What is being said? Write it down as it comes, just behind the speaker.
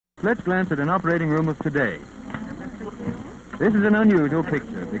Let's glance at an operating room of today. This is an unusual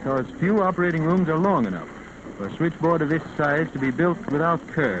picture because few operating rooms are long enough for a switchboard of this size to be built without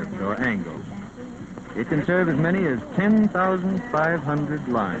curves or angles. It can serve as many as 10,500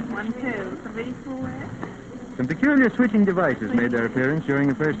 lines. 1, 2, 3, 4. Some peculiar switching devices made their appearance during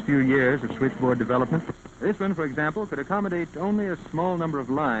the first few years of switchboard development. This one, for example, could accommodate only a small number of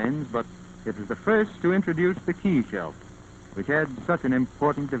lines, but it was the first to introduce the key shelf, which had such an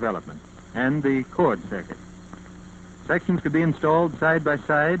important development, and the cord circuit. Sections could be installed side by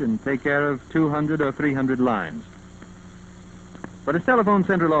side and take care of 200 or 300 lines. But as telephone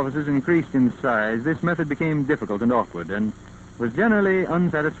central offices increased in size, this method became difficult and awkward and was generally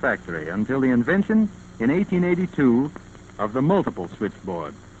unsatisfactory until the invention in 1882 of the multiple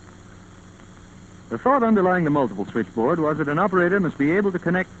switchboard. The thought underlying the multiple switchboard was that an operator must be able to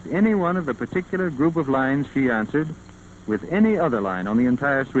connect any one of the particular group of lines she answered with any other line on the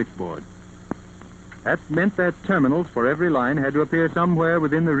entire switchboard. That meant that terminals for every line had to appear somewhere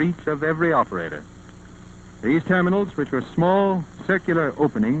within the reach of every operator. These terminals, which were small circular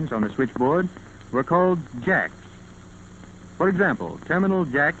openings on the switchboard, were called jacks. For example, terminal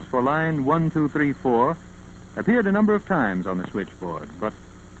jacks for line 1, 2, 3, 4 appeared a number of times on the switchboard, but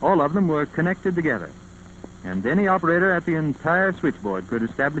all of them were connected together, and any operator at the entire switchboard could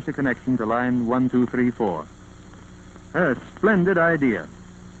establish a connection to line 1, 2, 3, 4. A splendid idea.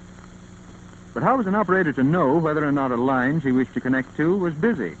 But how was an operator to know whether or not a line she wished to connect to was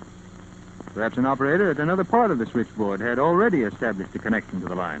busy? Perhaps an operator at another part of the switchboard had already established a connection to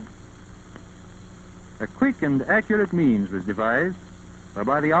the line. A quick and accurate means was devised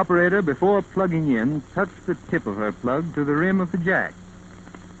whereby the operator, before plugging in, touched the tip of her plug to the rim of the jack.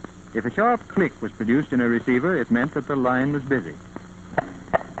 If a sharp click was produced in her receiver, it meant that the line was busy.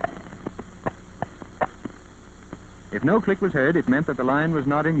 If no click was heard, it meant that the line was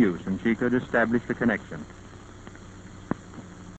not in use and she could establish the connection.